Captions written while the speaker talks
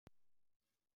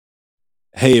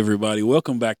Hey, everybody.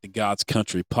 Welcome back to God's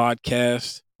Country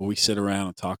Podcast, where we sit around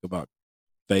and talk about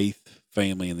faith,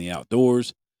 family, and the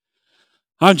outdoors.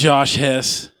 I'm Josh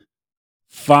Hess,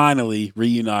 finally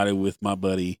reunited with my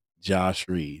buddy, Josh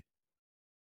Reed.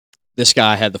 This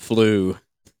guy had the flu.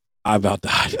 I about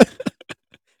died.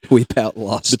 We about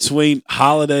lost. Between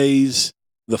holidays,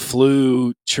 the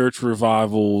flu, church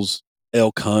revivals,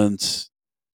 elk hunts,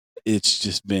 it's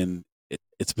just been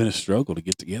it's been a struggle to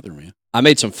get together, man. I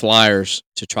made some flyers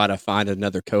to try to find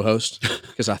another co-host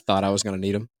because I thought I was going to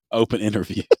need him. Open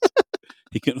interview.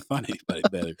 He couldn't find anybody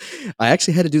better. I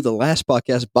actually had to do the last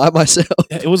podcast by myself.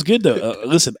 Yeah, it was good though.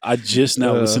 Listen, I just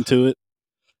now listened to it.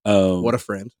 What a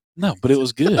friend. No, but it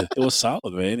was good. It was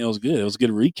solid, man. It was good. It was a good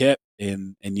recap,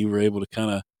 and you were able to kind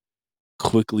of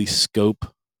quickly scope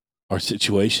our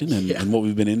situation and what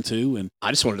we've been into. And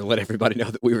I just wanted to let everybody know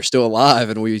that we were still alive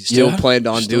and we still planned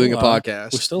on doing alive. a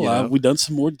podcast. We're still alive. We've done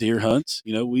some more deer hunts.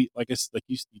 You know, like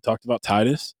you talked about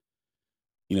Titus.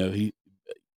 You know, he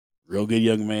real good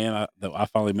young man that I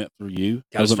finally met through you.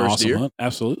 Got his an first awesome deer? hunt.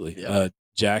 Absolutely. Yeah.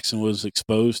 Jackson was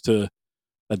exposed to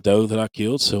a doe that I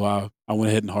killed, so I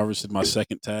went ahead and harvested my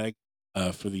second tag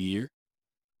for the year.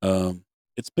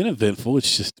 It's been eventful.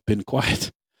 It's just been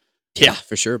quiet. Yeah,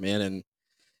 for sure, man. And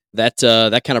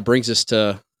that kind of brings us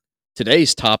to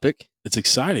today's topic. It's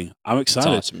exciting. I'm It's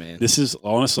excited. awesome, man. This is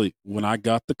honestly when I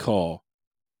got the call.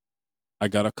 I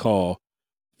got a call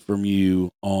from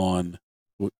you on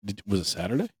was it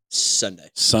Saturday?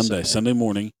 Sunday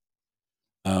morning.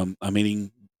 I'm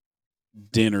eating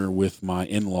dinner with my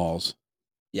in-laws.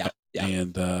 Yeah.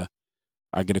 And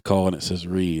I get a call and it says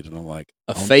Reed, and I'm like,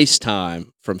 A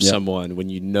FaceTime from someone when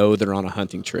you know they're on a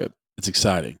hunting trip it's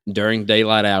exciting during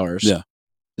daylight hours. Yeah.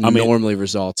 Normally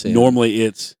results in. Normally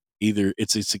it's either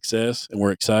it's a success and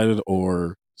we're excited,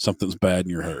 or something's bad and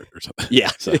you're hurt or something. Yeah.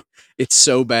 So, It's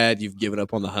so bad you've given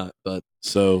up on the hunt. But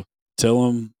so tell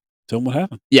them what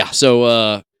happened. yeah,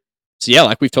 so yeah,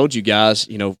 like we've told you guys,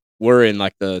 we're in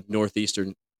like the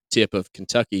northeastern tip of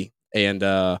Kentucky, and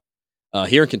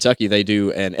here in Kentucky they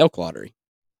do an elk lottery,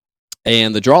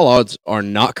 and the draw odds are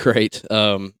not great.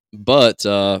 But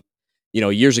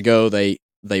years ago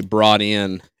they brought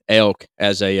in elk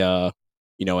as a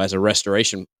as a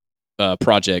restoration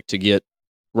project to get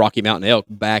Rocky Mountain elk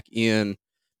back into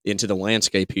the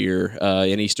landscape here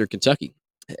in eastern Kentucky.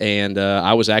 And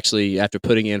I was actually, after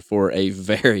putting in for a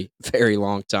very, very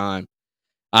long time,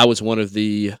 I was one of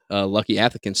the lucky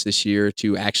applicants this year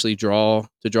to actually draw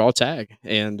a tag.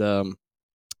 And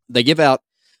they give out,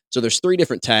 so there's 3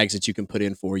 different tags that you can put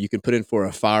in for. You can put in for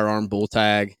a firearm bull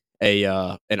tag,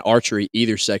 an archery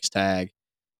either sex tag,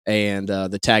 and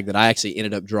the tag that I actually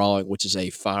ended up drawing, which is a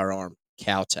firearm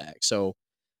cow tag. So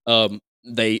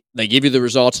they give you the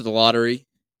results of the lottery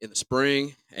in the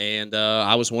spring, and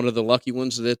I was one of the lucky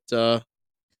ones that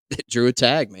that drew a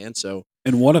tag, man. So,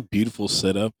 And what a beautiful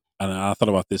setup. And I thought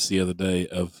about this the other day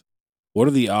of what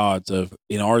are the odds of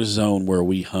in our zone where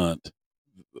we hunt,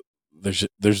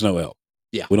 there's no elk.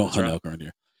 yeah, We don't that's hunt right. elk around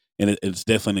here. And it's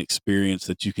definitely an experience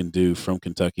that you can do from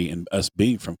Kentucky, and us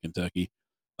being from Kentucky,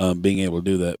 being able to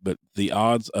do that. But the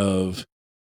odds of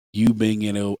you being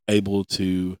able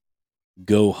to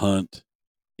go hunt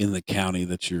in the county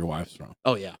that your wife's from,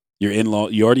 Oh yeah, your in-law,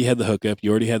 you already had the hookup, you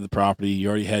already had the property, you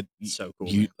already had so cool.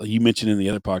 you mentioned in the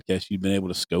other podcast you've been able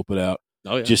to scope it out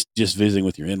Oh yeah, just visiting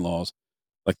with your in-laws.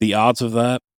 Like the odds of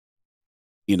that,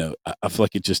 I feel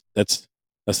like that's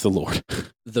the Lord.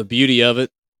 the beauty of it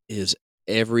is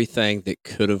everything that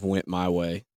could have went my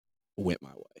way went my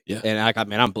way. Yeah. And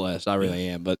I'm blessed. I really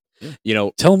am. But Yeah.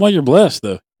 Tell them why you're blessed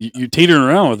though. You're teetering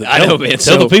around with it. I know, man.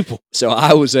 Tell the people. So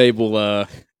I was able to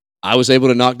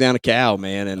knock down a cow,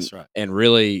 man, and That's right. and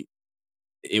really,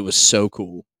 it was so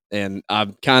cool. And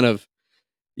I'm kind of,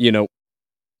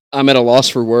 I'm at a loss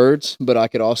for words, but I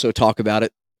could also talk about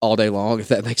it all day long if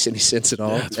that makes any sense at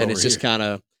all. Yeah, that's why And it's we're just here. kind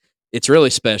of, it's really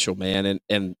special, man.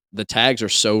 And the tags are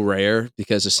so rare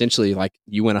because essentially, like,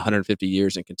 you went 150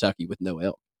 years in Kentucky with no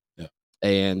elk. Yeah.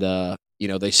 And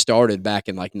they started back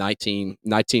in like 97,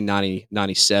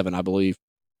 I believe,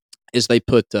 is they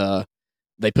put the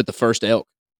first elk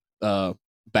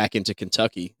back into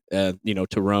Kentucky, to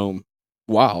roam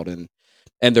wild, and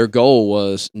their goal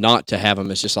was not to have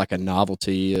them as just like a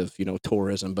novelty of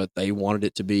tourism, but they wanted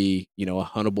it to be a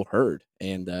huntable herd.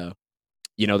 And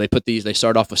they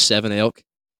start off with 7 elk.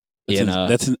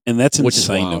 That's which is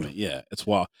insane wild. to me. Yeah, it's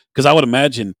wild. Because I would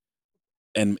imagine,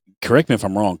 and correct me if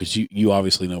I'm wrong, because you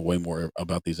obviously know way more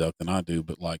about these elk than I do,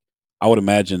 but like I would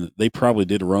imagine they probably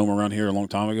did roam around here a long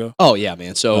time ago. Oh yeah,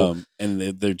 man. So And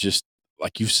they're just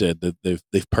like you said that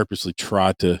they've purposely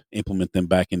tried to implement them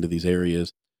back into these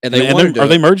areas. And they And wanted are to,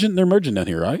 they merging? They're merging down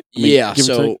here, right? I mean, yeah. give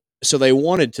or take. So they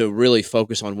wanted to really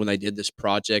focus on when they did this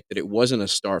project that it wasn't a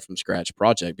start from scratch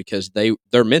project because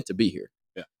they're meant to be here,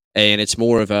 Yeah. and it's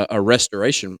more of a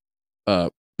restoration uh,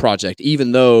 project,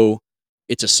 even though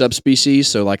it's a subspecies.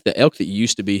 So like the elk that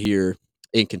used to be here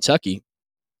in Kentucky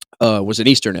was an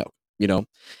eastern elk, you know,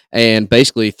 and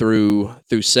basically through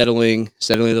settling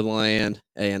the land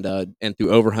and through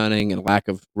overhunting and lack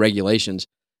of regulations,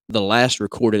 the last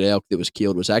recorded elk that was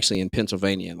killed was actually in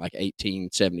Pennsylvania in like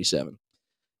 1877,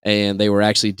 and they were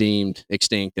actually deemed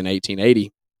extinct in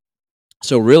 1880.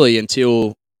 So really,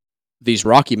 until these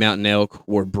Rocky Mountain elk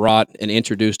were brought and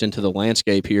introduced into the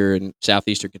landscape here in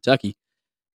southeastern Kentucky,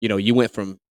 you went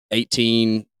from late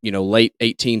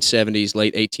 1870s,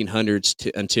 late 1800s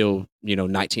to until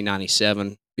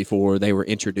 1997 before they were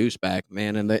introduced back,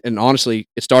 man. And honestly,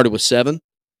 it started with 7,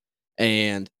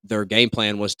 and their game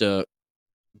plan was to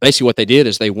basically what they did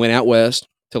is they went out west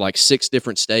to like 6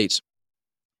 different states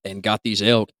and got these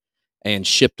elk and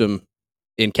shipped them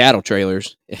in cattle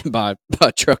trailers and by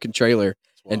truck and trailer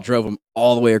and drove them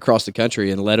all the way across the country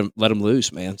and let them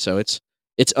loose, man. So it's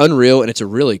unreal, and it's a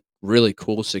really really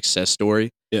cool success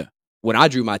story. Yeah. When I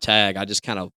drew my tag,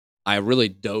 I really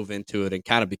dove into it and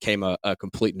kind of became a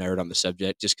complete nerd on the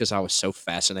subject just because I was so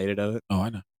fascinated of it. Oh, I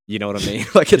know. You know what I mean?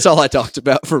 Like it's all I talked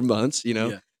about for months.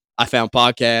 Yeah. I found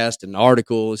podcasts and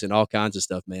articles and all kinds of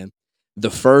stuff, man. The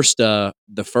first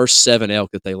 7 elk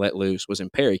that they let loose was in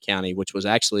Perry County, which was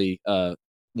actually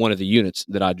one of the units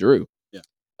that I drew. Yeah.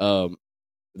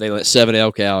 They let 7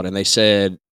 elk out, and they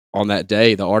said on that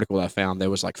day, the article I found, there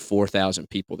was like 4,000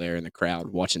 people there in the crowd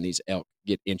watching these elk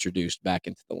get introduced back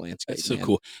into the landscape. That's so man.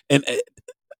 cool. And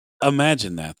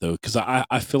imagine that though, because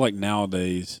I feel like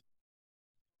nowadays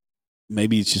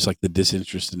maybe it's just like the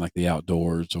disinterest in like the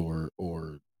outdoors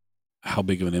or how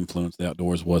big of an influence the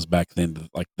outdoors was back then,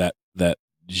 like that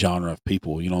genre of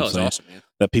people. You know what I'm saying? Awesome, man.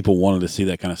 That people wanted to see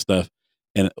that kind of stuff.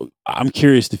 And I'm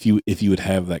curious if you would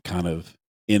have that kind of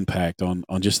impact on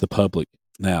just the public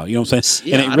now. You know what I'm saying?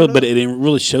 Yeah, And it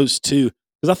really shows too,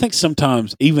 because I think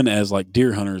sometimes even as like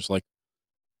deer hunters, like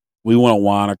we want to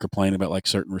whine or complain about like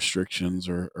certain restrictions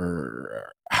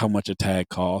or how much a tag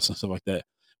costs and stuff like that.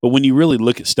 But when you really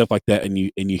look at stuff like that and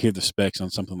you hear the specs on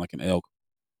something like an elk,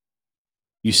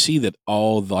 you see that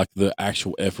all like the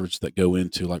actual efforts that go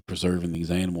into like preserving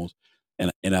these animals,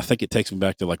 and I think it takes me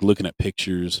back to like looking at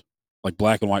pictures, like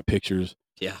black and white pictures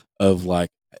Yeah. of like,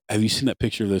 have you seen that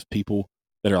picture of those people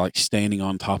that are like standing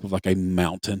on top of like a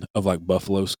mountain of like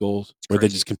buffalo skulls where they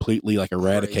crazy. just completely like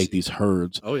eradicate Crazy. these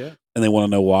herds, Oh yeah. and they want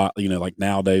to know why, like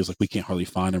nowadays, like we can't hardly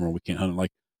find them or we can't hunt them.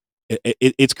 Like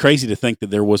it's crazy to think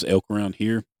that there was elk around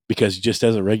here, because just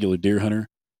as a regular deer hunter,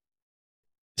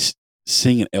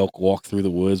 seeing an elk walk through the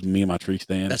woods, me and my tree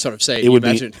stand. That's what I'm saying. It You would be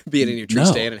imagine being in your tree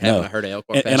stand and having a herd of elk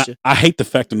walk and past you. I hate the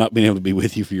fact of not being able to be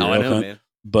with you for your Oh, I elk know, hunt, man.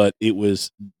 but it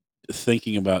was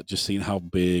thinking about just seeing how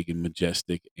big and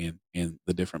majestic and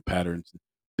the different patterns,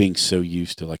 being so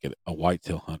used to like a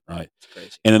whitetail hunt, right? It's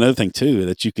crazy. And another thing too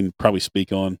that you can probably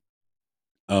speak on,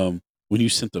 when you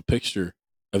sent the picture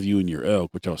of you and your elk,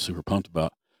 which I was super pumped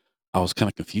about, I was kind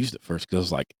of confused at first because I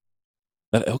was like,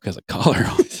 that elk has a collar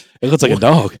on. It looks like a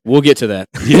dog. We'll get to that.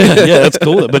 Yeah, that's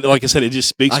cool. But like I said, it just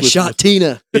speaks. I shot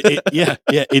Tina. Yeah.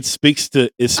 It speaks to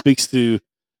It's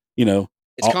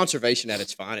conservation at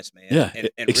its finest, man. Yeah. And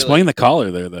Explain really, the collar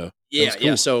there, though. Yeah, Cool.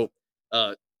 yeah. So,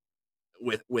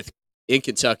 with in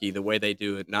Kentucky, the way they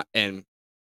do it,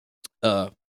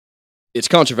 it's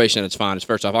conservation at its finest.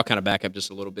 First off, I'll kind of back up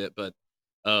just a little bit, but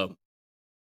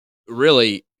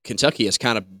really, Kentucky has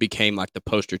kind of became like the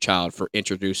poster child for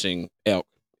introducing elk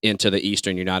into the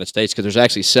eastern United States, because there's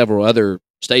actually several other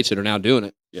states that are now doing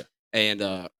it. Yeah.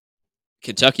 And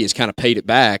Kentucky has kind of paid it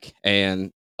back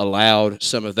and allowed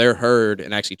some of their herd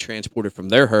and actually transported from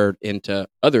their herd into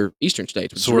other eastern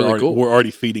states, which So is really cool. We're already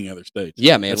feeding other states.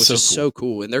 Yeah, man, That's which is cool. so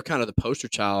cool. And they're kind of the poster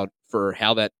child for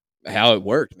how it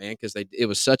worked, man, because it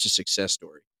was such a success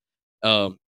story.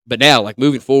 But now, like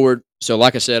moving forward, so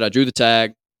like I said, I drew the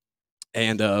tag,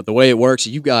 and the way it works,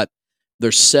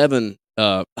 there's 7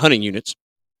 hunting units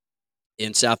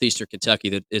in southeastern Kentucky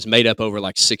that is made up over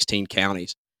like 16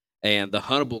 counties, and the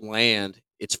huntable land,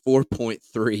 it's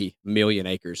 4.3 million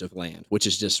acres of land, which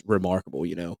is just remarkable,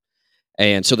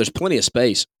 And so there's plenty of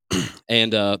space,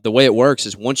 and the way it works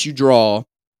is once you draw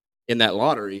in that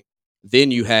lottery,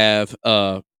 then you have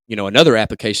another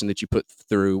application that you put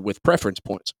through with preference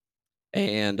points,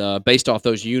 and based off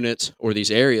those units or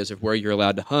these areas of where you're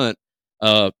allowed to hunt,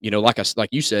 like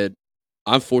you said,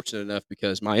 I'm fortunate enough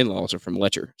because my in-laws are from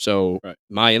Letcher, so Right.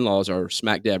 my in-laws are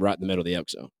smack dab right in the middle of the elk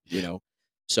zone.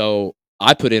 So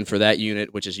I put in for that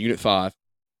unit, which is Unit 5,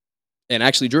 and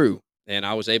actually drew. And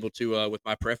I was able to, with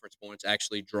my preference points,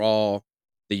 actually draw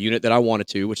the unit that I wanted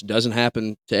to, which doesn't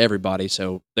happen to everybody.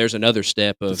 So there's another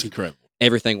step That's of incredible.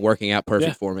 everything working out perfect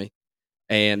Yeah. for me.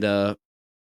 And so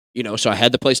I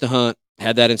had the place to hunt,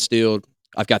 had that instilled.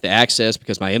 I've got the access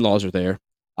because my in-laws are there.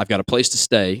 I've got a place to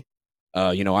stay.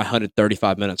 I hunted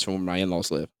 35 minutes from where my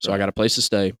in-laws live, so I got a place to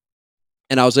stay.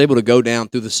 And I was able to go down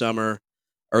through the summer,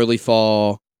 early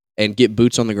fall, and get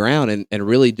boots on the ground and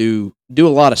really do a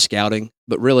lot of scouting.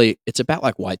 But really, it's about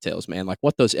like whitetails, man. Like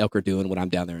what those elk are doing when I'm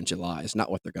down there in July is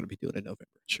not what they're going to be doing in November.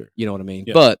 Sure. You know what I mean?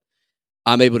 Yeah. But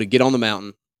I'm able to get on the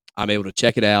mountain. I'm able to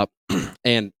check it out,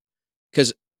 and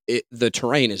because the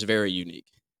terrain is very unique,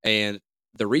 and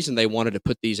the reason they wanted to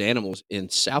put these animals in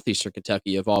southeastern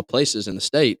Kentucky, of all places in the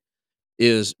state,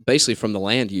 is basically from the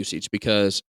land usage.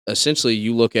 Because essentially,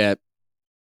 you look at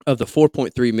of the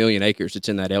 4.3 million acres that's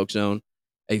in that elk zone,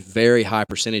 a very high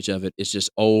percentage of it is just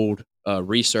old,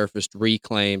 resurfaced,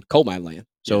 reclaimed coal mine land.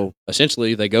 So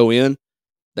essentially, they go in,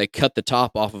 they cut the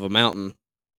top off of a mountain,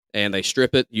 and they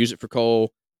strip it, use it for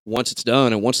coal. Once it's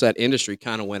done, and once that industry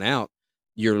kind of went out,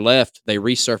 you're left. They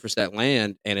resurface that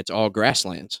land, and it's all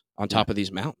grasslands on top of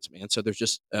these mountains, man. So there's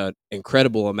just an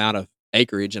incredible amount of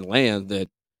acreage and land that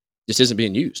just isn't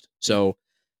being used. So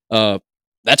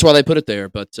that's why they put it there.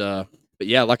 But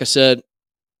yeah, like I said,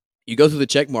 you go through the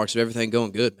check marks of everything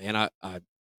going good, man. I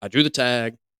drew the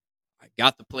tag. I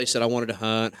got the place that I wanted to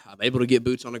hunt. I'm able to get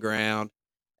boots on the ground.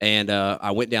 And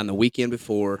I went down the weekend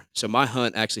before. So my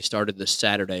hunt actually started this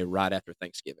Saturday right after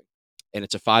Thanksgiving. And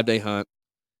it's a 5-day hunt.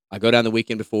 I go down the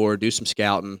weekend before, do some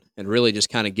scouting, and really just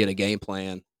kind of get a game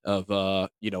plan of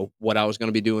what I was going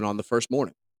to be doing on the first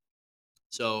morning.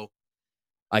 So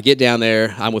I get down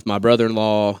there. I'm with my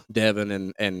brother-in-law,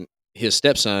 Devin, and his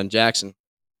stepson, Jackson,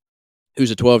 who's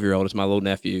a 12-year-old. It's my little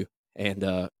nephew,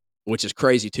 and which is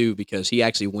crazy too because he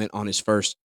actually went on his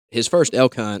first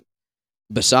elk hunt.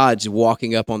 Besides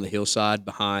walking up on the hillside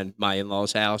behind my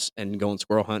in-laws' house and going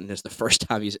squirrel hunting, is the first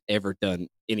time he's ever done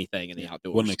anything in the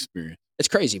outdoors. What an experience. It's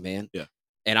crazy, man. Yeah.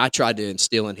 And I tried to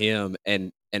instill in him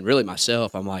and really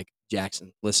myself, I'm like,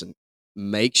 Jackson, listen,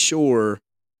 make sure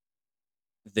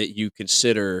that you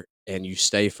consider and you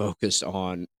stay focused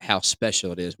on how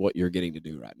special it is what you're getting to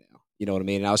do right now. You know what I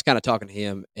mean? And I was kind of talking to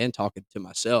him and talking to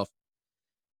myself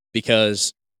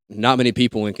because not many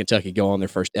people in Kentucky go on their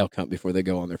first elk hunt before they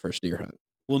go on their first deer hunt.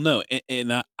 Well, no,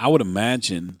 and I would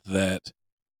imagine that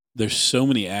there's so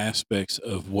many aspects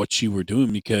of what you were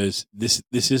doing because this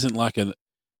isn't like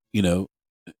you know,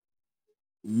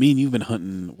 me and you've been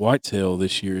hunting whitetail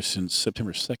this year since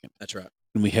September 2nd. That's right.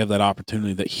 And we have that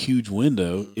opportunity, that huge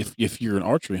window. Mhm. If you're an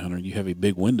archery hunter, you have a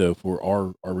big window for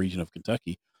our region of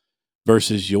Kentucky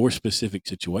versus your specific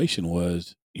situation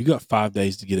was you got 5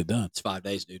 days to get it done. It's 5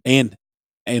 days, dude.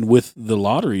 And with the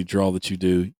lottery draw that you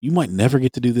do, you might never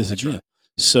get to do this That's again. right.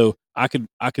 So I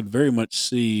could very much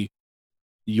see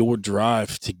your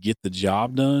drive to get the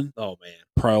job done, Oh, man.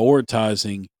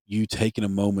 prioritizing you taking a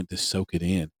moment to soak it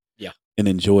in. Yeah. And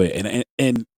enjoy it.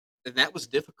 And that was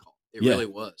difficult. It Yeah. really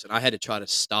was. And I had to try to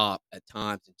stop at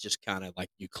times and just kind of like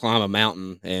you climb a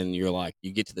mountain and you're like,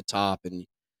 you get to the top and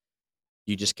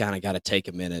you just kind of got to take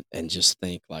a minute and just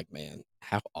think like, man,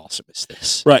 how awesome is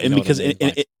this? right, You and know what I because mean?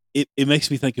 Like, it makes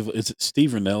me think of, is it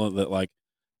Steve Ranella that, like,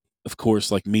 of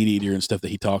course, like Meat Eater and stuff that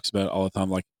he talks about all the time,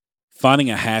 like finding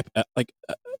a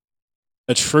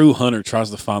true hunter tries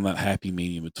to find that happy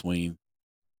medium between.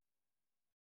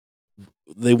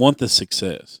 They want the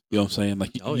success. You know what I'm saying?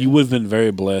 Like Oh, you yeah. would have been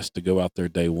very blessed to go out there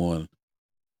day one,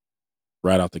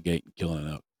 right out the gate and killing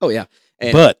it up. Oh, yeah.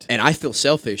 But And I feel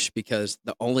selfish because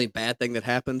the only bad thing that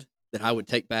happened that I would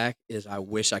take back is I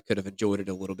wish I could have enjoyed it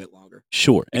a little bit longer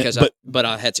sure, because but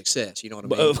I had success. You know what I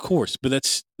but mean? of course, but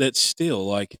that's still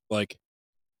like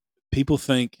people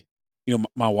think. You know,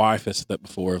 my wife has said that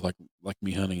before, like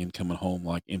me hunting and coming home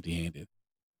like empty handed,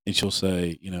 and she'll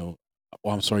say, "Well,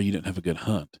 I'm sorry you didn't have a good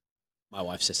hunt." My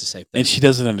wife says the same thing. And she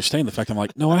doesn't understand the fact. I'm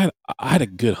like, no, I had a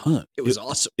good hunt. It was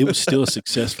awesome. It was still a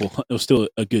successful hunt. It was still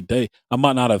a good day. I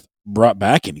might not have brought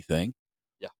back anything.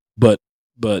 Yeah. But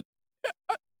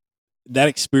that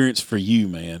experience for you,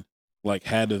 man, like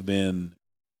had to have been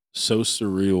so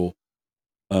surreal.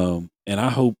 And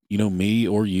I hope, me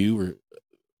or you or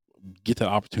get that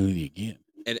opportunity again.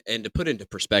 And to put into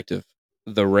perspective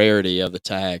the rarity of the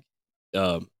tag,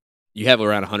 you have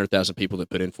around 100,000 people that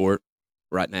put in for it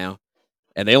right now,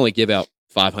 and they only give out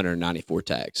 594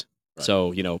 tags. Right.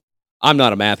 So, I'm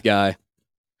not a math guy.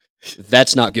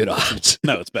 That's not good odds.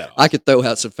 No, it's bad. I could throw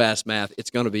out some fast math. It's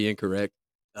going to be incorrect.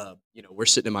 We're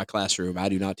sitting in my classroom. I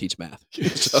do not teach math.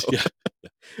 So Yeah.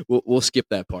 we'll skip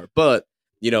that part. But,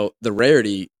 the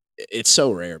rarity, it's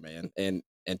so rare, man. And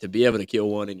and to be able to kill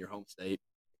one in your home state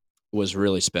was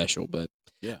really special. But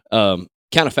Yeah.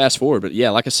 kind of fast forward, but yeah,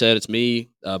 like I said, it's me,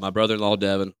 my brother-in-law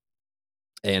Devin,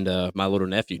 and my little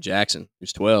nephew Jackson,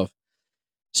 who's 12.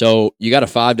 So you got a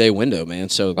 5-day window, man.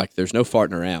 So like, there's no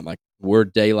farting around. Like, we're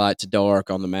daylight to dark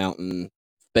on the mountain,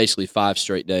 basically 5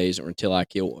 straight days, or until I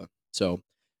kill one. So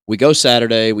we go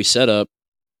Saturday, we set up,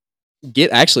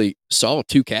 actually saw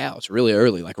 2 cows really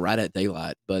early, like right at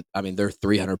daylight. But I mean, they're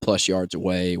 300 plus yards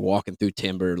away, walking through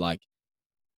timber. Like,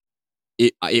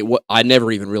 I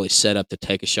never even really set up to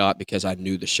take a shot because I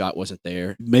knew the shot wasn't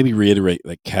there. Maybe reiterate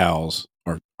that cows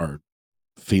are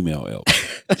female elk.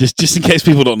 just in case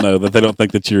people don't know, that they don't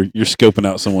think that you're scoping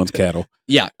out someone's cattle.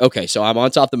 Yeah. Okay. So I'm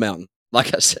on top of the mountain.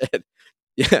 Like I said,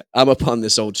 yeah, I'm up on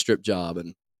this old strip job,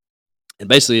 and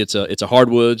basically it's a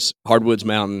hardwoods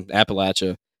mountain,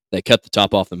 Appalachia. They cut the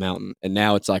top off the mountain, and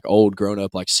now it's like old, grown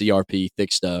up, like CRP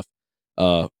thick stuff,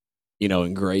 uh,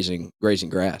 and grazing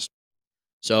grass.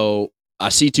 So I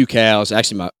see 2 cows.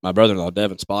 Actually, my brother in law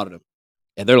Devin spotted them,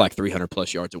 and they're like 300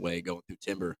 plus yards away, going through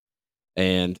timber.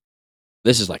 And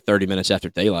this is like 30 minutes after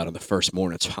daylight on the first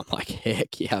morning. So I'm like,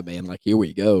 heck yeah, man! Like, here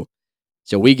we go.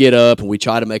 So we get up and we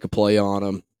try to make a play on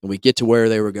them, and we get to where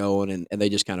they were going, and they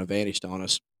just kind of vanished on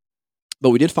us. But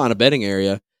we did find a bedding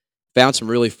area, found some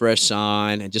really fresh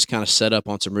sign, and just kind of set up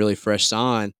on some really fresh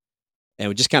sign. And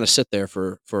we just kind of sit there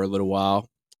for a little while.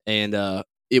 And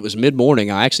it was mid morning.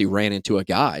 I actually ran into a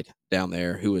guide down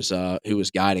there who was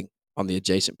guiding on the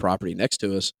adjacent property next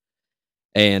to us,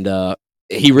 and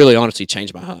he really honestly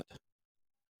changed my hunt.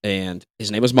 And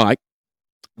his name was Mike.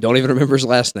 Don't even remember his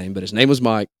last name, but his name was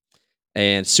Mike.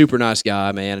 And super nice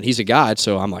guy, man. And he's a guide,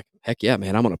 so I'm like, heck yeah,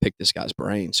 man, I'm gonna pick this guy's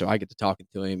brain. So I get to talking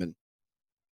to him, and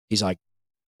he's like,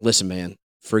 listen, man,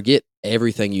 forget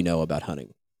everything you know about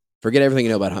hunting. Forget everything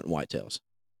you know about hunting whitetails.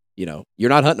 You're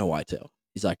not hunting a whitetail.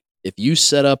 He's like, if you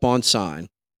set up on sign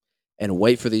and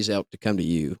wait for these elk to come to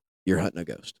you, you're hunting a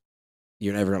ghost.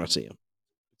 You're never gonna see them.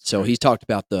 So he's talked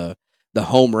about the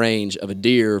home range of a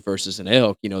deer versus an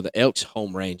elk. The elk's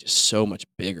home range is so much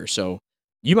bigger. So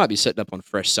you might be setting up on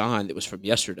fresh sign that was from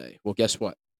yesterday. Well, guess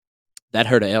what? That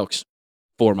herd of elk's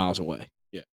 4 miles away.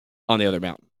 Yeah. On the other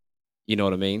mountain. You know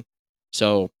what I mean?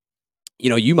 So,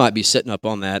 you might be sitting up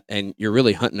on that, and you're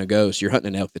really hunting a ghost. You're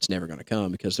hunting an elk that's never going to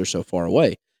come because they're so far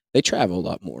away. They travel a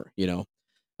lot more.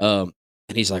 And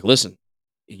he's like, listen,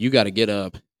 you got to get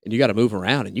up and you got to move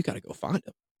around and you got to go find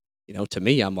them. To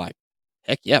me, I'm like,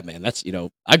 heck yeah, man. That's,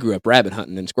 I grew up rabbit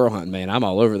hunting and squirrel hunting, man. I'm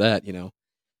all over that.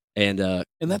 And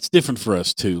that's different for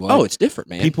us too. Like, oh, it's different,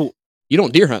 man. People, you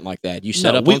don't deer hunt like that. You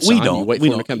set up on sign, you wait for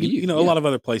them to come to you. A lot of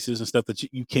other places and stuff that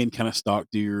you can kind of stalk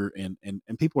deer, and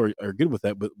people are good with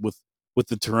that. But with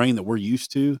the terrain that we're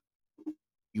used to,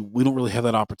 we don't really have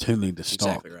that opportunity to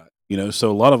stalk. Exactly right.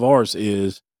 So a lot of ours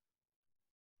is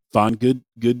find good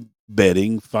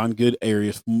bedding, find good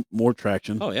areas, more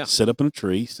traction. Oh yeah. Set up in a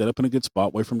tree, set up in a good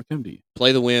spot, wait for them to come to you.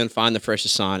 Play the wind, find the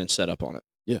freshest sign, and set up on it.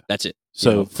 Yeah, that's it.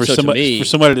 So for somebody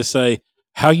to say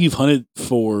how you've hunted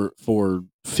for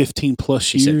 15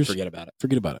 plus years, forget about it.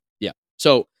 Forget about it. Yeah.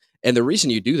 So, and the reason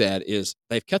you do that is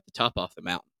they've cut the top off the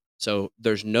mountain, so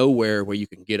there's nowhere where you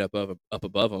can get up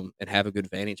above them and have a good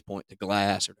vantage point to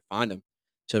glass or to find them.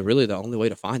 So really, the only way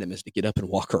to find them is to get up and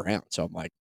walk around. So I'm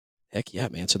like, heck yeah,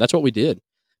 man. So that's what we did.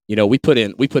 We put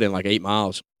in like 8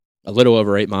 miles, a little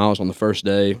over 8 miles on the first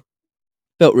day.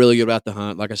 Felt really good about the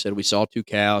hunt. Like I said, we saw 2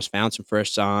 cows, found some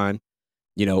fresh sign.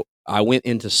 I went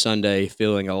into Sunday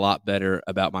feeling a lot better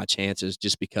about my chances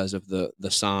just because of the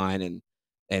sign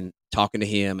and talking to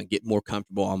him and getting more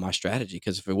comfortable on my strategy.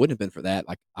 Because if it wouldn't have been for that,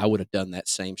 like, I would have done that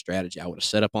same strategy. I would have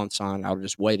set up on sign. I would have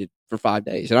just waited for 5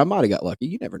 days, and I might have got lucky.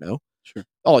 You never know. Sure.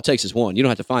 All it takes is one. You don't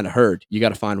have to find a herd. You got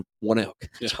to find one elk. Yeah.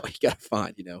 That's all you got to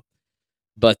find.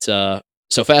 But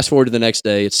so fast forward to the next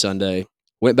day. It's Sunday.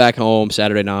 Went back home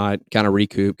Saturday night, kind of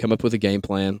recoup, come up with a game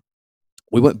plan.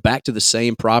 We went back to the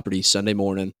same property Sunday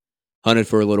morning, hunted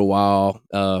for a little while.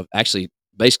 Actually,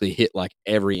 basically hit like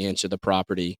every inch of the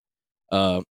property.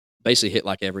 And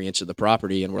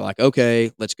we're like,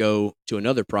 okay, let's go to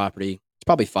another property. It's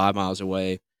probably 5 miles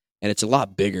away, and it's a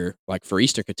lot bigger. Like, for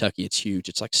Eastern Kentucky, it's huge.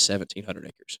 It's like 1,700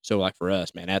 acres. So like, for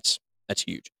us, man, that's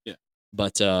huge. Yeah.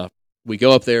 But we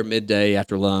go up there midday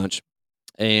after lunch,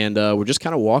 and we're just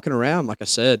kind of walking around. Like I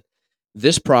said,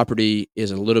 this property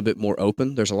is a little bit more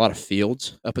open. There's a lot of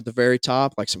fields up at the very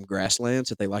top, like some grasslands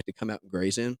that they like to come out and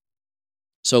graze in.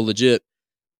 So legit,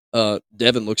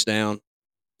 Devin looks down,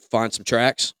 finds some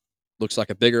tracks, looks like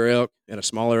a bigger elk and a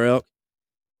smaller elk.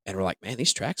 And we're like, man,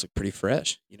 these tracks look pretty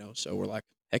fresh, So we're like,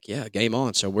 heck yeah, game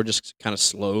on. So we're just kind of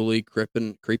slowly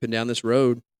creeping down this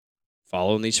road,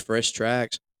 following these fresh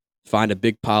tracks, find a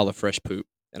big pile of fresh poop.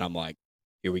 And I'm like,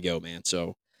 here we go, man.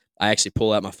 So I actually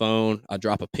pull out my phone. I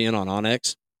drop a pin on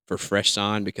Onyx for fresh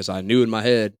sign because I knew in my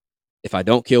head, if I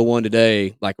don't kill one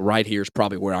today, like right here is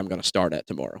probably where I'm going to start at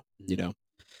tomorrow, you know?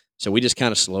 So we just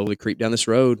kind of slowly creep down this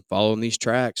road, following these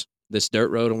tracks, this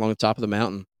dirt road along the top of the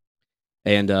mountain.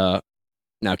 And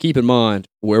now keep in mind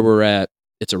where we're at,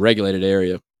 it's a regulated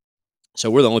area. So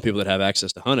we're the only people that have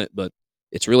access to hunt it, but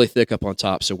it's really thick up on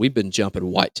top. So we've been jumping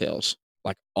whitetails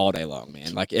like all day long,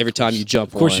 man. Like every time you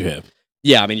jump Of course one, you have.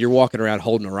 yeah, I mean, you're walking around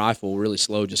holding a rifle really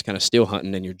slow, just kind of still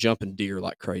hunting, and you're jumping deer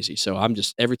like crazy. So I'm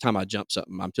just, every time I jump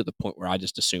something, I'm to the point where I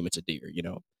just assume it's a deer, you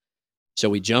know? So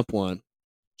we jump one,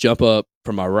 jump up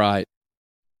from my right,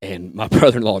 and my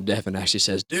brother-in-law, Devin, actually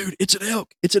says, dude, it's an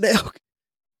elk. It's an elk.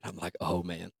 I'm like, oh,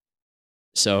 man.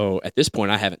 So at this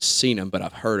point, I haven't seen him, but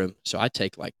I've heard him. So I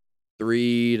take like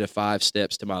 3 to 5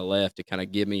 steps to my left to kind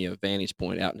of give me a vantage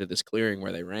point out into this clearing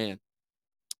where they ran.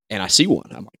 And I see one.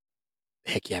 I'm like,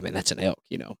 heck yeah, man, that's an elk,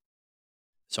 you know?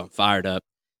 So I'm fired up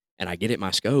and I get it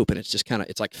my scope and it's just kind of,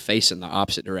 it's like facing the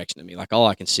opposite direction of me. Like all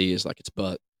I can see is like its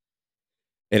butt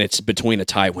and it's between a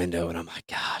tight window. And I'm like,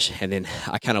 gosh. And then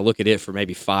I kind of look at it for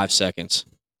maybe 5 seconds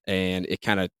and it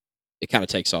kind of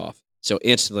takes off. So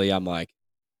instantly I'm like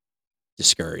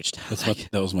discouraged. Like,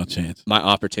 That was my chance. my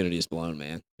opportunity is blown,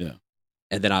 man. Yeah.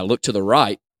 And then I look to the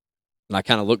right and I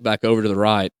kind of look back over to the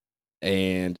right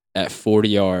and at 40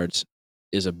 yards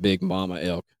is a big mama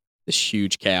elk, this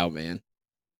huge cow, man,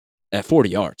 at 40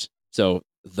 yards. So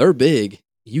they're big.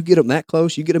 You get them that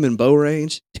close, you get them in bow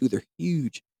range, dude, they're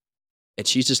huge. And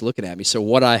she's just looking at me. So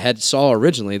what I had saw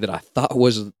originally that I thought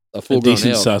was a full-grown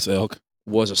decent elk size elk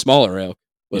was a smaller elk,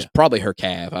 was Yeah. probably her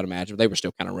calf, I'd imagine. They were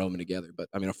still kind of roaming together, but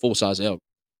I mean, a full-size elk,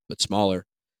 but smaller.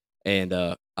 And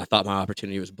I thought my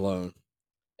opportunity was blown.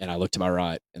 And I look to my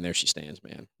right, and there she stands,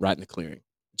 man, right in the clearing.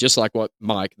 Just like what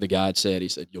Mike, the guide, said. He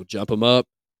said, you'll jump them up,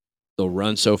 they'll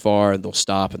run so far, and they'll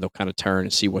stop, and they'll kind of turn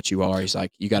and see what you are. He's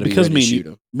like, you got to be ready to shoot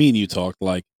them. Me and you talked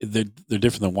like they're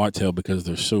different than whitetail because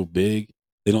they're so big.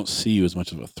 They don't see you as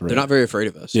much of a threat. They're not very afraid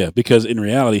of us. Yeah, because in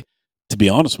reality, to be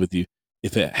honest with you,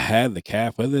 if it had the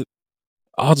calf with it,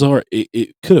 odds are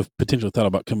it could have potentially thought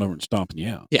about coming over and stomping you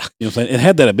out. Yeah. You know what I'm saying? It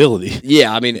had that ability.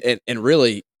 Yeah, I mean, and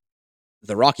really,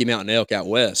 the Rocky Mountain elk out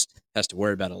west has to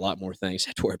worry about a lot more things.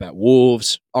 Have to worry about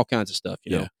wolves, all kinds of stuff,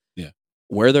 you know. Yeah.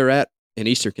 Where they're at in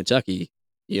eastern Kentucky,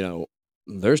 you know,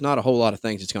 there's not a whole lot of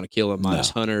things that's going to kill them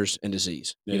minus hunters and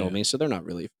disease. You know what I mean? So they're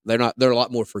a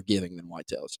lot more forgiving than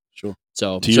whitetails. Sure.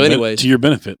 So anyways, to your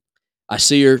benefit. I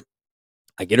see her,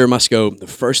 I get her in my scope. The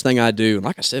first thing I do, and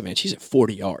like I said, man, she's at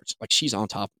 40 yards. Like she's on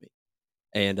top of me.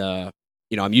 And,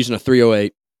 you know, I'm using a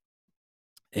 308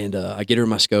 and I get her in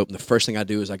my scope. And the first thing I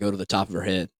do is I go to the top of her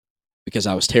head because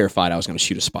I was terrified I was going to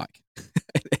shoot a spike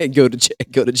and go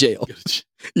to jail,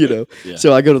 you know? Yeah.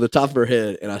 So I go to the top of her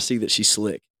head and I see that she's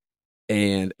slick.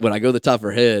 And when I go to the top of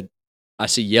her head, I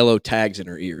see yellow tags in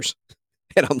her ears.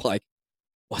 And I'm like,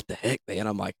 what the heck, man?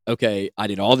 I'm like, okay, I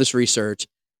did all this research.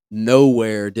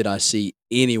 Nowhere did I see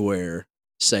anywhere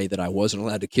say that I wasn't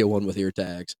allowed to kill one with ear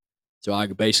tags. So I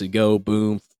could basically go,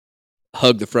 boom,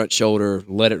 hug the front shoulder,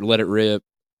 let it rip.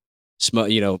 Smoke,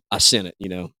 you know, I sent it, you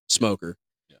know, smoke her.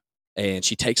 Yeah. And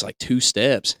she takes like 2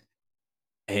 steps.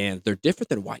 And they're different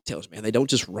than whitetails, man. They don't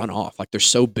just run off. Like they're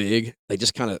so big, they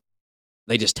just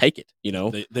take it, you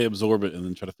know? They absorb it and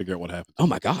then try to figure out what happened. Oh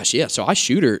my gosh, yeah. So I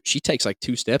shoot her. She takes like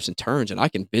 2 steps and turns, and I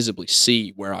can visibly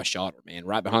see where I shot her, man.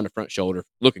 Right behind the front shoulder,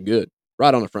 looking good.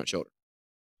 Right on the front shoulder.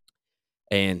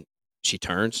 And she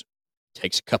turns,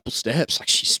 takes a couple steps, like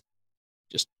she's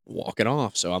just walking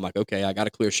off. So I'm like, okay, I got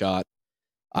a clear shot.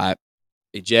 I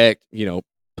eject, you know,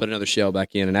 put another shell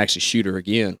back in and actually shoot her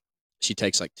again. She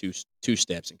takes like two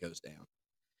steps and goes down.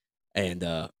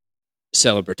 And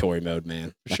celebratory mode,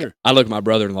 man. For sure. I look at my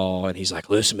brother-in-law and he's like,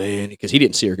 listen, man, because he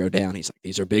didn't see her go down. He's like,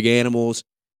 these are big animals.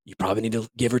 You probably need to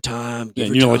give her time. Give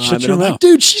her you know time. what? Shut and your I'm mouth. like,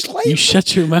 dude, she's laying. You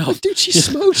shut your mouth. Like, dude, she's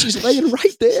smoked. She's laying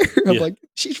right there. I'm Yeah. like,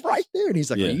 she's right there. And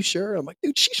he's like, Yeah. are you sure? I'm like,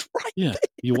 dude, she's right there.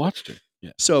 You watched her.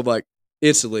 Yeah. So I'm like,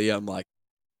 instantly, I'm like,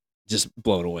 just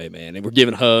blown away, man. And we're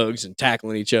giving hugs and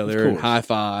tackling each other and high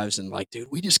fives. And like, dude,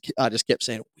 I just kept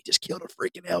saying, we just killed a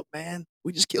freaking elk, man.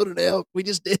 We just killed an elk. We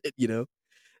just did it, you know?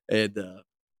 And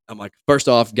I'm like, first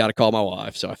off, got to call my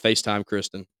wife. So I FaceTime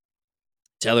Kristen.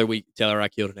 Tell her I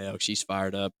killed an elk. She's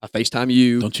fired up. I FaceTime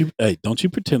you. Don't you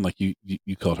pretend like you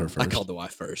called her first. I called the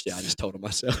wife first. Yeah, I just told her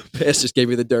myself. Hess just gave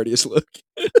me the dirtiest look.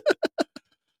 No,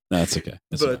 that's okay.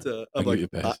 That's but right. I'm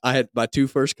like, I had my 2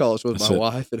 first calls with my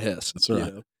wife and Hess. That's right.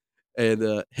 You know?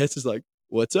 And Hess is like,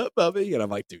 what's up, Bubby? And I'm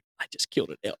like, dude, I just killed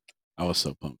an elk. I was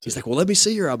so pumped. He's like, well, let me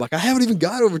see her. I'm like, I haven't even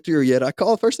got over to her yet.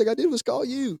 First thing I did was call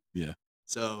you. Yeah.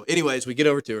 So anyways, we get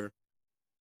over to her.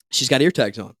 She's got ear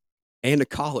tags on. and a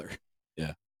collar.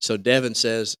 Yeah. So Devin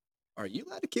says, "Are you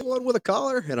allowed to kill one with a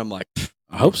collar?" And I'm like,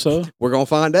 I hope so. "We're gonna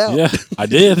find out." Yeah, I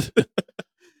did.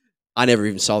 I never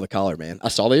even saw the collar, man. I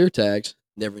saw the ear tags,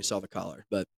 never even saw the collar.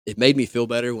 But it made me feel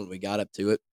better when we got up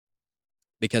to it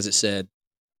because it said,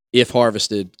 "If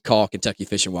harvested, call Kentucky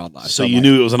Fish and Wildlife." So I'm you like,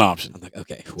 knew it was an option. I'm like,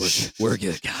 okay, we're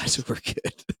good, guys. We're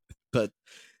good. But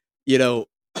you know,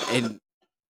 and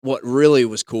what really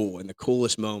was cool and the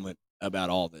coolest moment about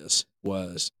all this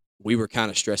was we were kind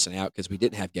of stressing out because we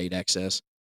didn't have gate access,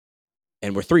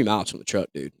 and we're 3 miles from the truck,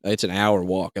 dude. It's an hour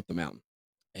walk up the mountain,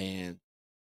 and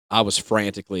I was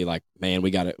frantically like, man,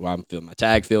 we got it. Well, I'm filling my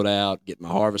tag filled out, getting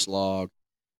my harvest log,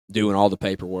 doing all the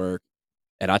paperwork.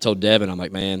 And I told Devin, I'm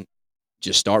like, man,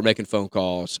 just start making phone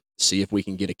calls, see if we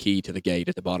can get a key to the gate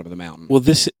at the bottom of the mountain. Well,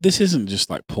 this isn't just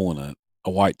like pulling a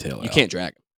whitetail out. You can't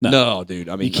drag it. No. No, dude.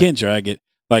 I mean, you can't drag it.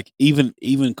 Like even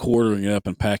quartering it up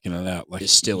and packing it out, like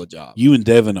it's still a job. You and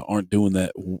Devin aren't doing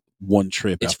that one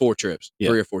trip. It's 4 trips,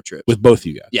 3 or 4 trips with both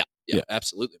you guys. Yeah,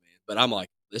 absolutely, man. But I'm like,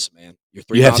 listen, man, you're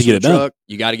 3 You have miles to get from it the done. truck.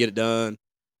 You got to get it done.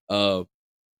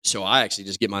 So I actually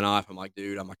just get my knife. I'm like,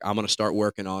 dude, I'm gonna start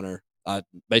working on her. I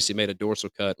basically made a dorsal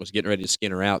cut, was getting ready to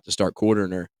skin her out to start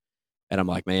quartering her. And I'm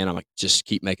like, man, just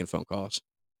keep making phone calls.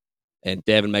 And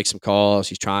Devin makes some calls.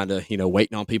 He's trying to,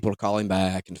 waiting on people to call him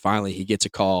back. And finally he gets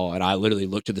a call. And I literally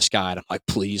look to the sky and I'm like,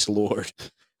 please, Lord,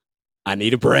 I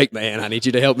need a break, man. I need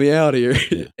you to help me out here.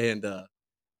 Yeah. And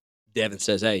Devin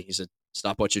says, hey, he said,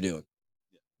 stop what you're doing.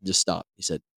 Just stop. He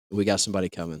said, we got somebody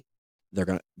coming.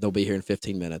 They'll be here in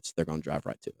 15 minutes. They're going to drive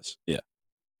right to us. Yeah.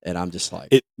 And I'm just like,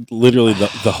 it literally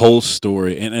the whole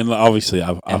story. And obviously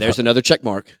there's another check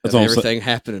mark of everything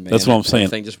happening, man. That's what I'm saying.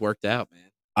 Everything just worked out, man.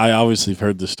 I obviously have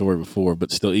heard this story before, but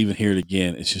still, even hear it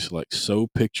again, it's just like so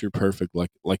picture perfect,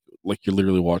 like you're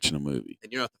literally watching a movie.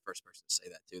 And you're not the first person to say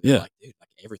that too. They're like, dude, like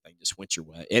everything just went your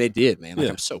way, and it did, man. Like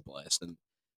I'm so blessed, and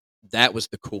that was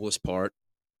the coolest part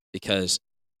because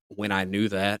when I knew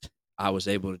that, I was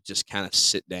able to just kind of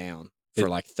sit down for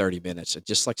like 30 minutes and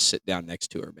just like sit down next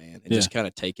to her, man, and just kind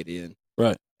of take it in,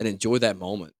 right, and enjoy that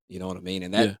moment. You know what I mean?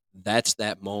 And that's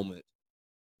that moment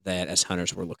that as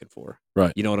hunters we're looking for.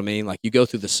 Right. You know what I mean? Like you go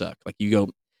through the suck. Like you go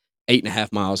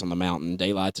 8.5 miles on the mountain,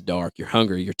 daylight to dark, you're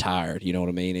hungry, you're tired, you know what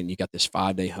I mean? And you got this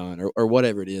 5-day hunt or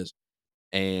whatever it is.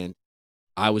 And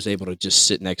I was able to just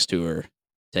sit next to her,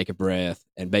 take a breath,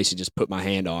 and basically just put my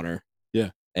hand on her.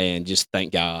 Yeah. And just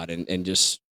thank God and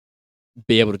just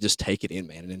be able to just take it in,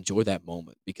 man, and enjoy that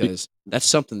moment because that's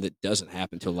something that doesn't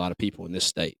happen to a lot of people in this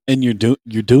state. And you're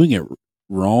doing it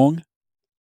wrong.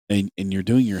 And you're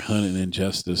doing your hunt an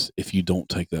injustice if you don't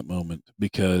take that moment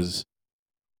because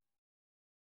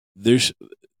there's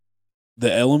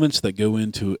the elements that go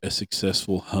into a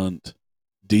successful hunt,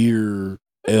 deer,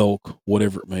 elk,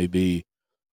 whatever it may be.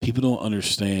 People don't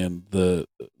understand the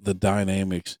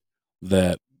dynamics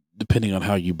that, depending on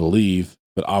how you believe,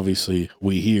 but obviously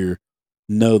we here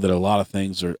know that a lot of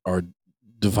things are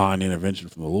divine intervention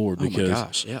from the Lord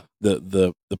because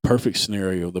the perfect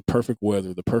scenario, the perfect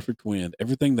weather, the perfect wind,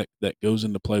 everything that goes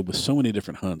into play with so many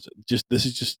different hunts. This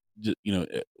is just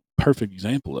a perfect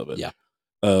example of it. Yeah.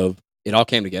 Of it all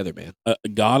came together, man.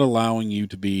 God allowing you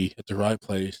to be at the right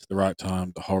place, the right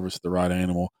time to harvest the right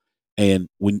animal, and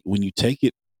when you take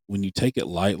it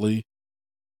lightly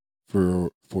for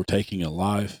taking a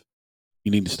life,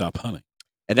 you need to stop hunting.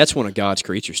 And that's one of God's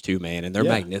creatures too, man. And they're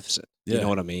magnificent. You know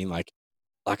what I mean? Like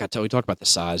I told you, talk about the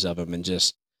size of them and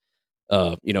just,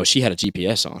 she had a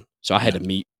GPS on. So I had to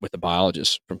meet with a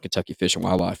biologist from Kentucky Fish and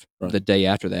Wildlife the day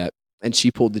after that. And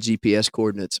she pulled the GPS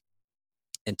coordinates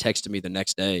and texted me the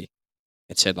next day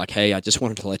and said like, hey, I just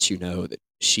wanted to let you know that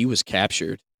she was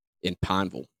captured in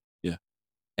Pineville. Yeah.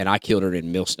 And I killed her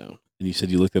in Millstone. And you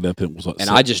said you looked it up and it was what? And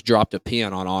I just dropped a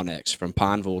pin on Onyx from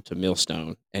Pineville to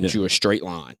Millstone and drew a straight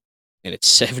line. And it's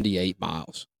 78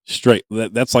 miles. Straight.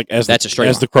 That's like as that's a straight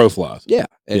as line. The crow flies. Yeah.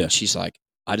 And she's like,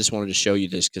 I just wanted to show you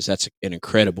this because that's an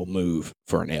incredible move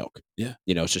for an elk. Yeah.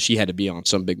 So she had to be on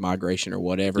some big migration or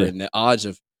whatever. Yeah. And the odds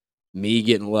of me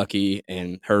getting lucky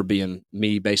and her being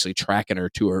me basically tracking her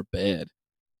to her bed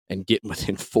and getting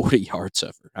within 40 yards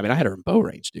of her. I mean, I had her in bow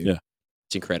range, dude. Yeah.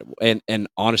 It's incredible. And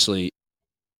honestly,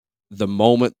 the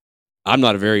moment, I'm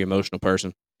not a very emotional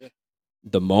person.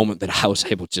 The moment that I was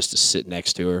able just to sit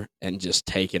next to her and just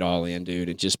take it all in, dude,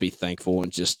 and just be thankful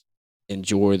and just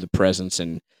enjoy the presence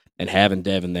and having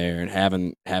Devin there and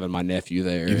having my nephew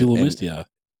there. Give you a little misty eye.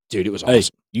 Dude, it was awesome. Hey,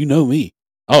 you know me.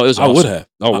 Oh, it was awesome. I would have.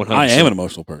 Oh, 100%. I am an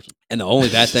emotional person. And the only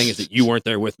bad thing is that you weren't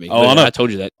there with me. Oh, I know. I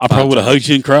told you that. I probably would have hugged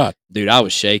you and cried. Dude, I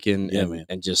was shaking man.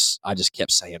 And I just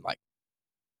kept saying, like,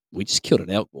 we just killed an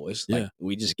elk, boys. Like,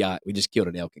 we just killed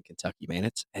an elk in Kentucky,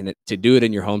 man. To do it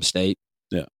in your home state.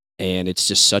 Yeah. and it's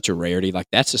just such a rarity. Like,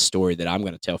 that's a story that I'm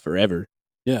going to tell forever.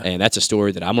 Yeah. And that's a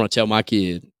story that I'm going to tell my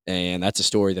kid. And that's a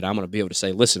story that I'm going to be able to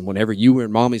say, listen, whenever you were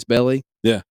in mommy's belly,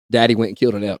 Yeah. daddy went and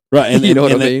killed an elk. Right. And you know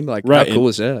what I that, mean? Like, right. how cool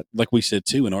is that? Like we said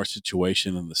too, in our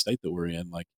situation in the state that we're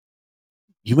in, like,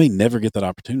 you may never get that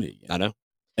opportunity again. I know.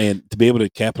 And to be able to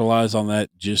capitalize on that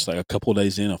just like a couple of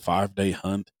days in, a 5-day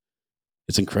hunt,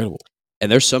 it's incredible.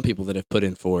 And there's some people that have put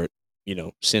in for it,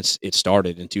 since it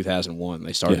started in 2001.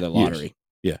 They started the lottery.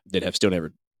 Yeah. That have still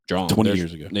never drawn. 20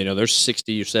 years ago. There's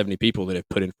 60 or 70 people that have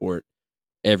put in for it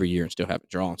every year and still haven't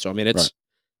drawn. So, I mean, it's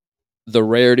the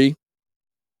rarity.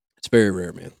 It's very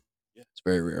rare, man. Yeah. It's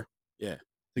very rare. Yeah.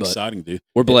 It's exciting, dude.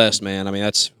 We're blessed, man. I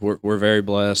mean, we're very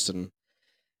blessed, and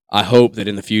I hope that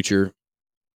in the future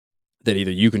that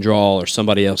either you can draw or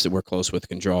somebody else that we're close with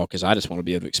can draw, because I just want to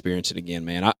be able to experience it again,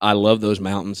 man. I love those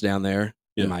mountains down there.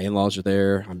 Yeah. My in-laws are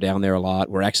there. I'm down there a lot.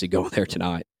 We're actually going there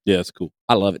tonight. Yeah, it's cool.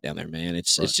 I love it down there, man.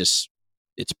 It's just,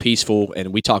 it's peaceful,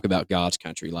 and we talk about God's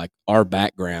country. Like, our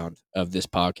background of this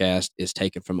podcast is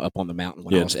taken from up on the mountain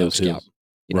when I was elk scouting.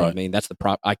 You know what I mean? That's the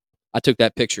prop. I took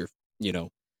that picture,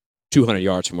 200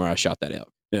 yards from where I shot that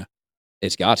elk. Yeah.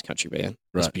 It's God's country, man.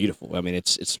 Right. It's beautiful. I mean,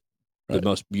 it's the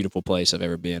most beautiful place I've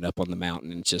ever been, up on the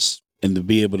mountain. And and to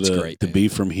be able to be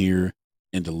from here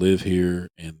and to live here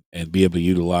and be able to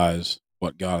utilize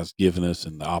what God has given us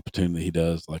and the opportunity He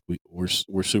does, like we're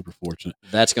super fortunate.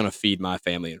 That's going to feed my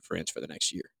family and friends for the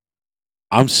next year.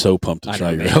 I'm so pumped to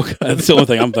try your elk. That's the only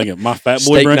thing I'm thinking. My fat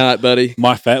boy Steak brain, night, buddy.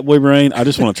 My fat boy brain. I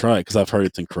just want to try it because I've heard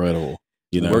it's incredible.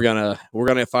 We're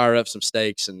gonna fire up some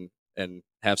steaks and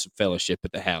have some fellowship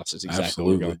at the house. Is exactly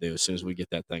what we're gonna do as soon as we get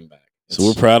that thing back. So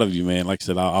we're proud of you, man. Like I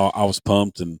said, I was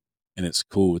pumped, and it's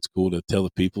cool. It's cool to tell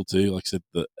the people too. Like I said,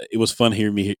 it was fun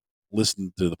hearing me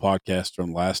listen to the podcast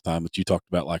from last time that you talked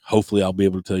about. Like, hopefully, I'll be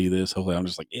able to tell you this. Hopefully, I'm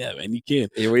just like, yeah, man, you can.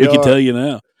 We can tell you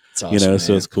now. It's awesome, man.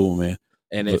 So it's cool, man.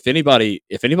 And if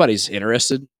anybody's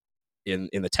interested in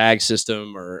the tag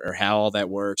system or how all that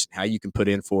works, how you can put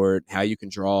in for it, how you can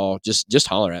draw, just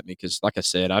holler at me, because like I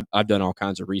said, I've done all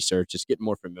kinds of research, just getting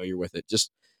more familiar with it.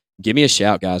 Just give me a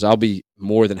shout, guys. I'll be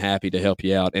more than happy to help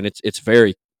you out. And it's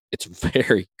very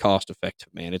cost effective,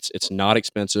 man. It's not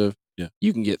expensive. Yeah.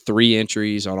 You can get 3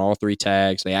 entries on all 3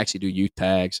 tags. They actually do youth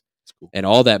tags. That's cool. And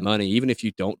all that money, even if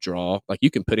you don't draw, like,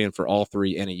 you can put in for all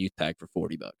 3 and a youth tag for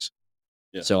 $40.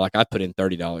 Yeah. So, like, I put in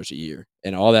 $30 a year,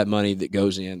 and all that money that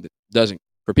goes in that doesn't,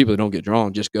 for people that don't get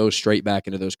drawn, just goes straight back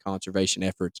into those conservation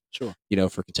efforts. Sure.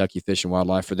 For Kentucky Fish and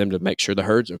Wildlife, for them to make sure the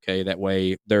herd's okay. That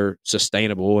way they're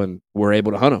sustainable and we're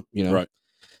able to hunt them, Right.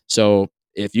 So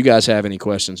if you guys have any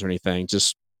questions or anything,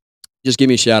 just give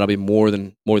me a shout. I'll be more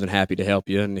than happy to help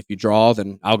you. And if you draw,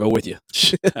 then I'll go with you.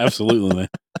 Absolutely, man.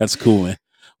 That's cool, man.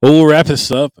 Well, we'll wrap this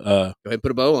up. Go ahead and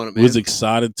put a bow on it, man. I was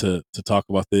excited to talk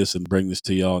about this and bring this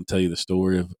to y'all and tell you the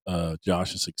story of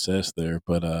Josh's success there.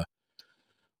 But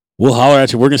we'll holler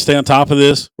at you. We're going to stay on top of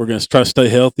this. We're going to try to stay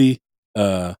healthy.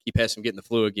 Keep us from getting the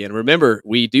flu again. Remember,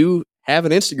 we do have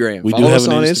an Instagram. We Follow do have us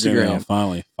an on Instagram. Instagram.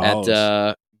 Finally. Follow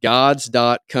at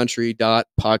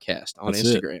gods.country.podcast on That's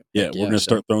Instagram. It. Yeah, we're going to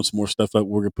start throwing some more stuff up.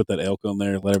 We're going to put that elk on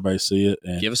there, let everybody see it.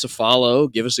 And give us a follow,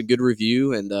 give us a good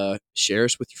review, and share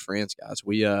us with your friends, guys.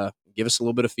 We give us a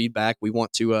little bit of feedback. We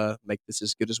want to make this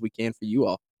as good as we can for you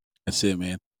all. That's it,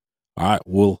 man. All right,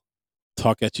 we'll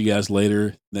talk at you guys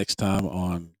later next time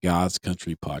on God's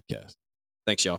Country Podcast. Thanks, y'all.